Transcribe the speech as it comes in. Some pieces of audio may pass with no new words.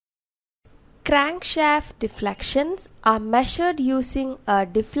Crankshaft deflections are measured using a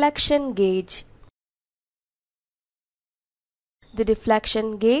deflection gauge. The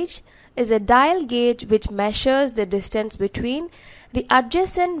deflection gauge is a dial gauge which measures the distance between the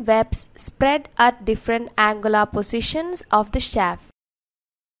adjacent webs spread at different angular positions of the shaft.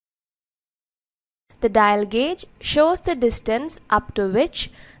 The dial gauge shows the distance up to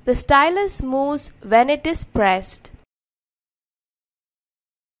which the stylus moves when it is pressed.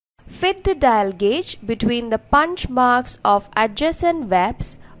 Fit the dial gauge between the punch marks of adjacent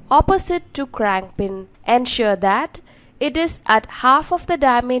webs opposite to crank pin. Ensure that it is at half of the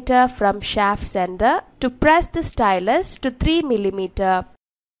diameter from shaft center to press the stylus to 3 mm.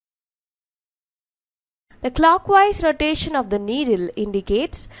 The clockwise rotation of the needle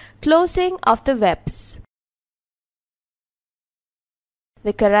indicates closing of the webs.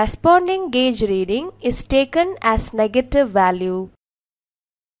 The corresponding gauge reading is taken as negative value.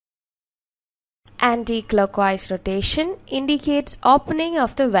 Anti-clockwise rotation indicates opening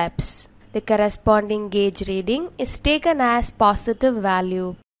of the webs. The corresponding gauge reading is taken as positive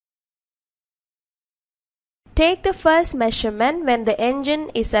value. Take the first measurement when the engine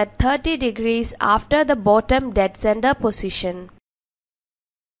is at 30 degrees after the bottom dead center position.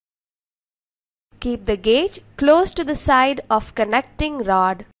 Keep the gauge close to the side of connecting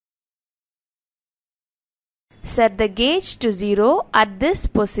rod. Set the gauge to 0 at this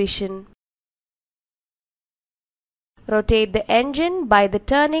position. Rotate the engine by the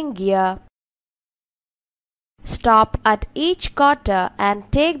turning gear. Stop at each quarter and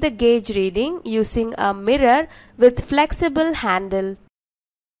take the gauge reading using a mirror with flexible handle.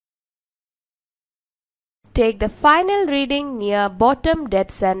 Take the final reading near bottom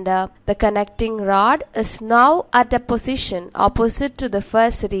dead center. The connecting rod is now at a position opposite to the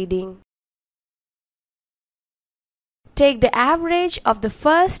first reading. Take the average of the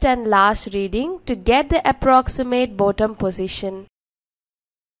first and last reading to get the approximate bottom position.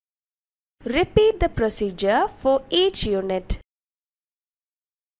 Repeat the procedure for each unit.